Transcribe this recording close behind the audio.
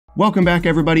Welcome back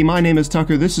everybody, my name is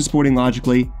Tucker, this is Sporting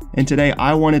Logically, and today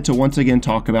I wanted to once again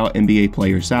talk about NBA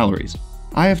players' salaries.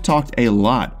 I have talked a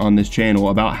lot on this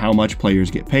channel about how much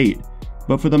players get paid,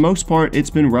 but for the most part it's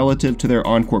been relative to their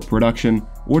on-court production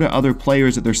or to other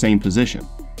players at their same position.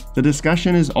 The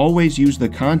discussion has always used the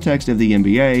context of the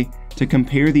NBA to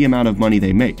compare the amount of money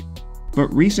they make.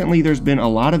 But recently there's been a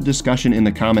lot of discussion in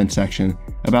the comment section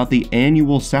about the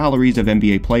annual salaries of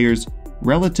NBA players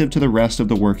relative to the rest of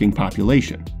the working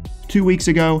population. 2 weeks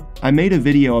ago, I made a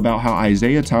video about how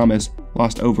Isaiah Thomas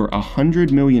lost over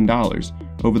 $100 million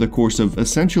over the course of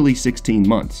essentially 16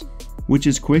 months, which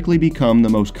has quickly become the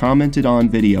most commented on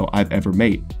video I've ever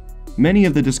made. Many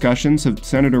of the discussions have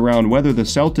centered around whether the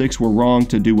Celtics were wrong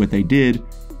to do what they did,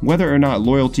 whether or not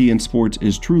loyalty in sports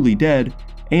is truly dead,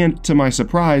 and, to my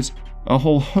surprise, a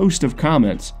whole host of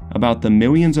comments about the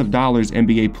millions of dollars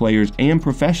NBA players and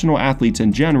professional athletes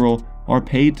in general are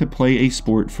paid to play a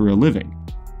sport for a living.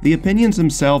 The opinions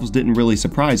themselves didn't really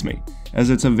surprise me,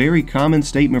 as it's a very common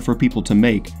statement for people to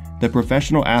make that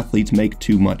professional athletes make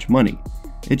too much money.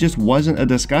 It just wasn't a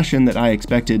discussion that I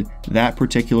expected that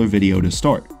particular video to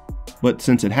start. But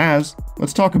since it has,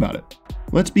 let's talk about it.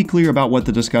 Let's be clear about what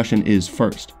the discussion is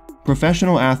first.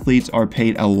 Professional athletes are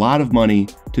paid a lot of money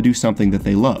to do something that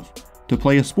they love, to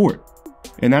play a sport.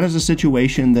 And that is a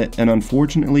situation that an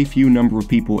unfortunately few number of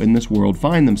people in this world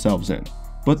find themselves in.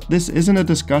 But this isn't a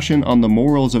discussion on the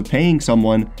morals of paying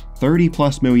someone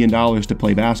 $30+ million to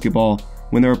play basketball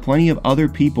when there are plenty of other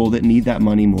people that need that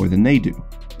money more than they do.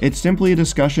 It's simply a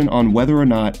discussion on whether or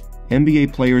not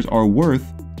NBA players are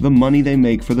worth the money they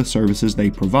make for the services they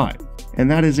provide. And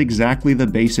that is exactly the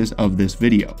basis of this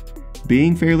video.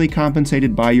 Being fairly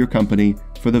compensated by your company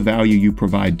for the value you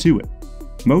provide to it.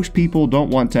 Most people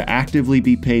don't want to actively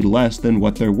be paid less than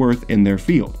what they're worth in their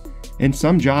field. And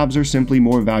some jobs are simply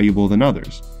more valuable than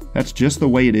others. That's just the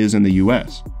way it is in the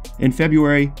US. In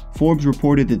February, Forbes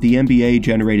reported that the NBA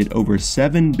generated over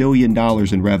 $7 billion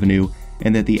in revenue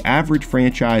and that the average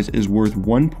franchise is worth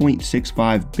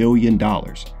 $1.65 billion,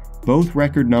 both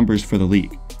record numbers for the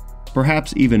league.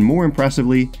 Perhaps even more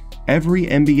impressively, every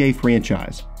NBA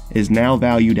franchise is now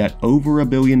valued at over $1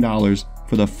 billion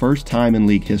for the first time in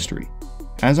league history.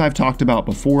 As I've talked about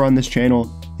before on this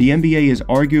channel, the NBA is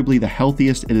arguably the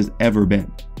healthiest it has ever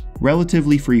been,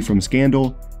 relatively free from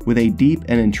scandal, with a deep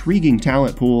and intriguing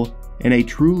talent pool, and a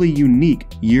truly unique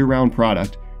year-round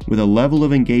product with a level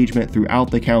of engagement throughout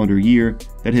the calendar year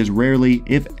that has rarely,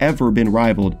 if ever, been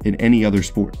rivaled in any other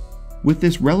sport. With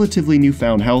this relatively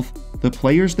newfound health, the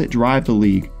players that drive the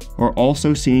league are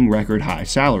also seeing record-high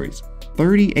salaries.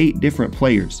 38 different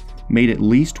players made at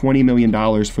least $20 million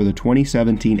for the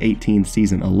 2017-18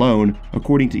 season alone,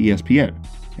 according to ESPN,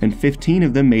 and 15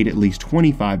 of them made at least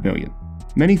 $25 million.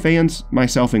 Many fans,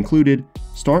 myself included,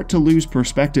 start to lose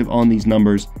perspective on these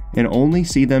numbers and only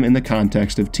see them in the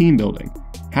context of team building,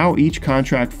 how each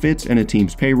contract fits in a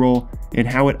team's payroll, and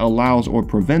how it allows or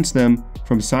prevents them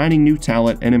from signing new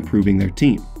talent and improving their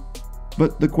team.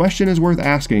 But the question is worth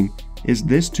asking, is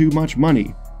this too much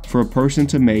money for a person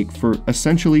to make for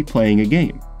essentially playing a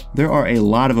game? There are a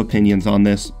lot of opinions on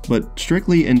this, but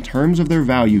strictly in terms of their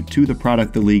value to the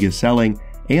product the league is selling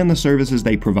and the services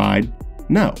they provide,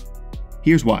 no.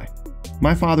 Here's why.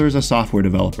 My father is a software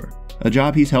developer, a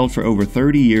job he's held for over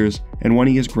 30 years and one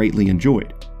he has greatly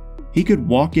enjoyed. He could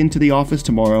walk into the office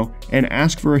tomorrow and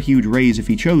ask for a huge raise if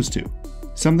he chose to,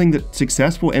 something that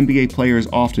successful NBA players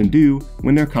often do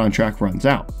when their contract runs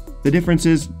out. The difference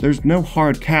is there's no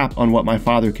hard cap on what my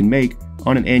father can make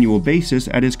on an annual basis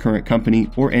at his current company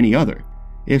or any other.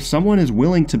 If someone is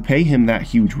willing to pay him that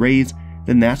huge raise,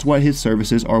 then that's what his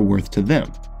services are worth to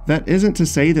them. That isn't to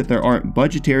say that there aren't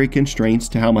budgetary constraints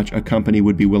to how much a company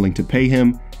would be willing to pay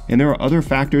him, and there are other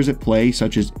factors at play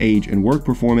such as age and work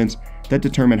performance that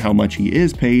determine how much he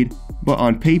is paid, but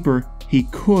on paper, he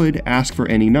could ask for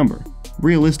any number,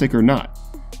 realistic or not.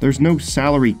 There's no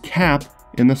salary cap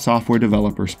in the software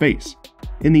developer space.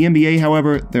 In the NBA,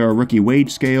 however, there are rookie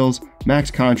wage scales, max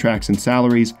contracts and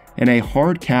salaries, and a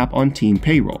hard cap on team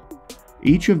payroll.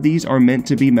 Each of these are meant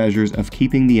to be measures of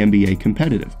keeping the NBA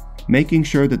competitive, making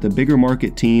sure that the bigger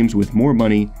market teams with more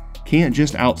money can't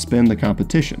just outspend the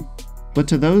competition. But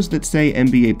to those that say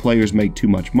NBA players make too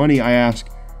much money, I ask,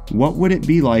 what would it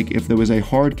be like if there was a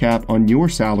hard cap on your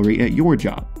salary at your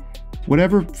job?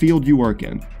 Whatever field you work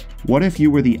in, what if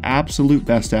you were the absolute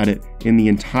best at it in the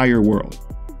entire world?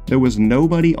 There was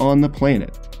nobody on the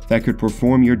planet that could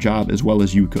perform your job as well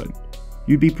as you could.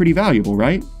 You'd be pretty valuable,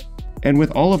 right? And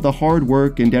with all of the hard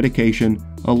work and dedication,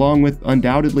 along with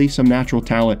undoubtedly some natural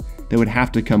talent that would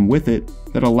have to come with it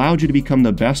that allowed you to become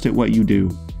the best at what you do,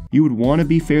 You would want to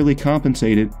be fairly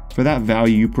compensated for that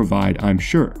value you provide, I'm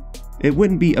sure. It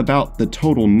wouldn't be about the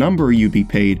total number you'd be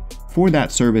paid for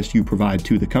that service you provide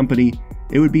to the company.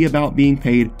 It would be about being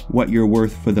paid what you're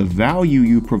worth for the value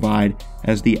you provide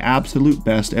as the absolute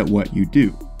best at what you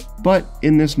do. But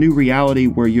in this new reality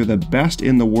where you're the best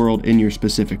in the world in your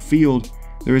specific field,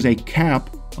 there is a cap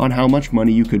on how much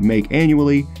money you could make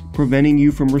annually, preventing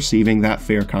you from receiving that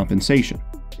fair compensation.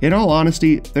 In all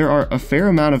honesty, there are a fair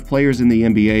amount of players in the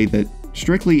NBA that,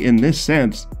 strictly in this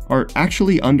sense, are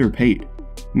actually underpaid.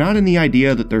 Not in the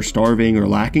idea that they're starving or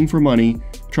lacking for money.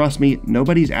 Trust me,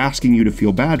 nobody's asking you to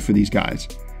feel bad for these guys,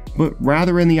 but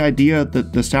rather in the idea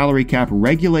that the salary cap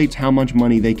regulates how much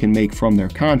money they can make from their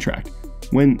contract,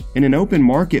 when in an open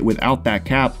market without that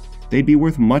cap, they'd be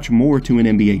worth much more to an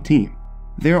NBA team.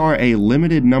 There are a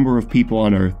limited number of people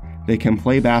on earth that can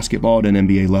play basketball at an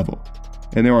NBA level,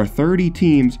 and there are 30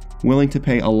 teams willing to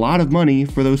pay a lot of money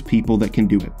for those people that can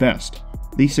do it best.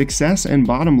 The success and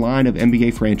bottom line of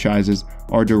NBA franchises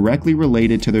are directly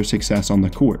related to their success on the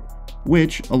court,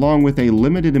 which, along with a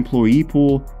limited employee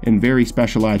pool and very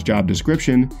specialized job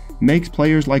description, makes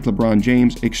players like LeBron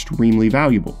James extremely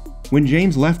valuable. When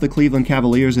James left the Cleveland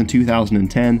Cavaliers in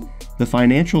 2010, the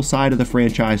financial side of the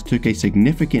franchise took a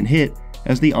significant hit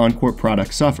as the on-court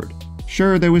product suffered.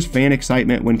 Sure, there was fan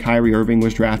excitement when Kyrie Irving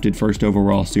was drafted first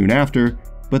overall soon after,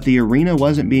 but the arena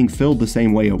wasn't being filled the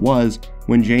same way it was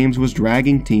when James was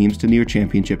dragging teams to near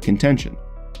championship contention.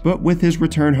 But with his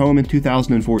return home in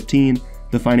 2014,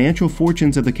 the financial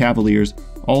fortunes of the Cavaliers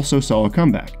also saw a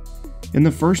comeback. In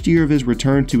the first year of his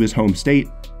return to his home state,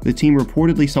 the team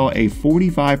reportedly saw a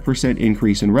 45%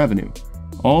 increase in revenue,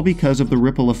 all because of the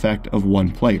ripple effect of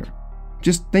one player.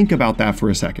 Just think about that for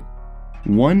a second.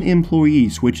 One employee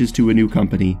switches to a new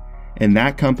company, and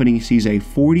that company sees a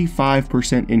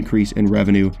 45% increase in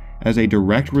revenue as a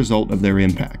direct result of their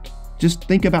impact. Just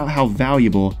think about how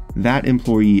valuable that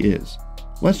employee is.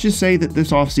 Let's just say that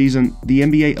this offseason, the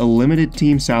NBA eliminated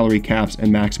team salary caps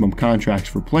and maximum contracts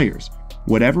for players.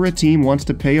 Whatever a team wants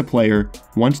to pay a player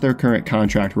once their current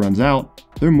contract runs out,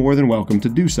 they're more than welcome to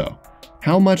do so.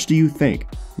 How much do you think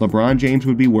LeBron James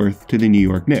would be worth to the New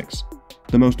York Knicks,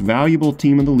 the most valuable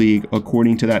team in the league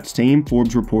according to that same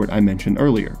Forbes report I mentioned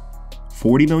earlier?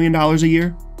 $40 million a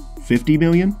year? $50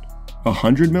 million?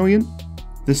 $100 million?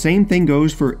 The same thing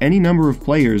goes for any number of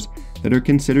players that are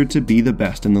considered to be the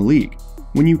best in the league.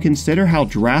 When you consider how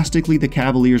drastically the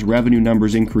Cavaliers' revenue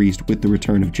numbers increased with the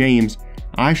return of James,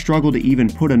 I struggle to even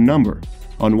put a number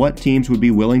on what teams would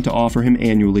be willing to offer him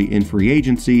annually in free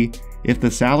agency if the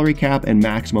salary cap and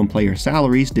maximum player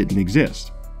salaries didn't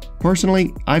exist.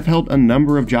 Personally, I've held a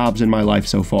number of jobs in my life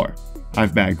so far.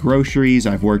 I've bagged groceries,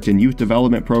 I've worked in youth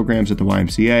development programs at the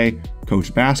YMCA,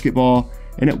 coached basketball,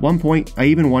 and at one point I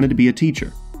even wanted to be a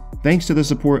teacher. Thanks to the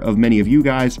support of many of you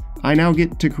guys, I now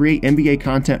get to create NBA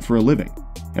content for a living,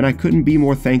 and I couldn't be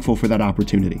more thankful for that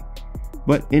opportunity.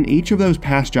 But in each of those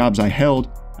past jobs I held,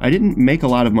 I didn't make a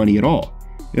lot of money at all,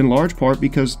 in large part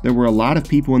because there were a lot of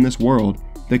people in this world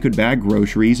that could bag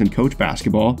groceries and coach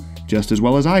basketball just as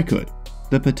well as I could.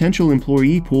 The potential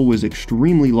employee pool was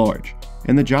extremely large,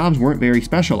 and the jobs weren't very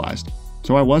specialized,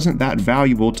 so I wasn't that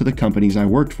valuable to the companies I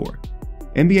worked for.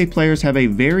 NBA players have a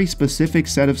very specific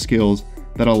set of skills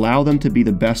that allow them to be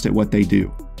the best at what they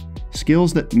do.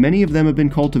 Skills that many of them have been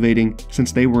cultivating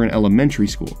since they were in elementary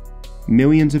school.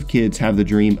 Millions of kids have the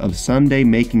dream of someday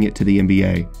making it to the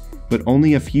NBA, but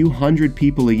only a few hundred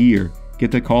people a year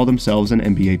get to call themselves an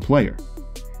NBA player.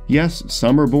 Yes,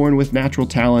 some are born with natural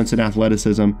talents and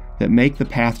athleticism that make the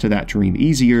path to that dream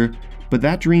easier, but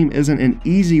that dream isn't an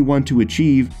easy one to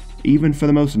achieve even for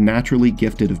the most naturally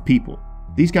gifted of people.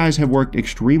 These guys have worked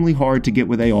extremely hard to get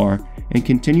where they are and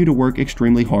continue to work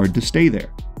extremely hard to stay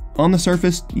there. On the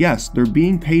surface, yes, they're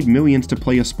being paid millions to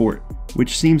play a sport,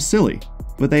 which seems silly,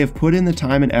 but they have put in the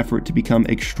time and effort to become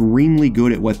extremely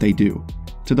good at what they do,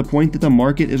 to the point that the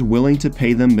market is willing to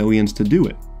pay them millions to do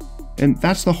it. And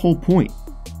that's the whole point.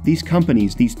 These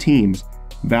companies, these teams,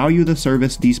 value the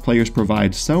service these players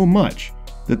provide so much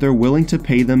that they're willing to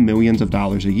pay them millions of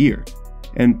dollars a year.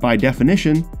 And by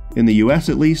definition, in the US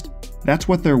at least, that's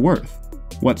what they're worth,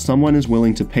 what someone is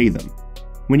willing to pay them.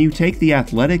 When you take the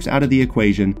athletics out of the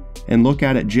equation and look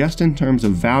at it just in terms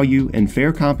of value and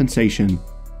fair compensation,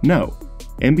 no,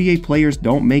 NBA players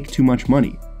don't make too much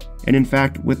money. And in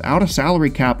fact, without a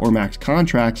salary cap or max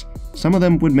contracts, some of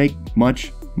them would make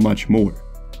much, much more.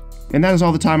 And that is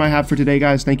all the time I have for today,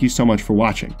 guys. Thank you so much for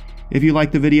watching. If you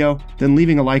liked the video, then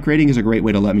leaving a like rating is a great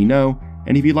way to let me know.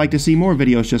 And if you'd like to see more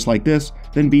videos just like this,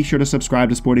 then be sure to subscribe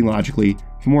to Sporting Logically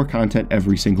for more content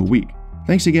every single week.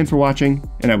 Thanks again for watching,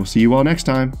 and I will see you all next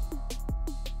time.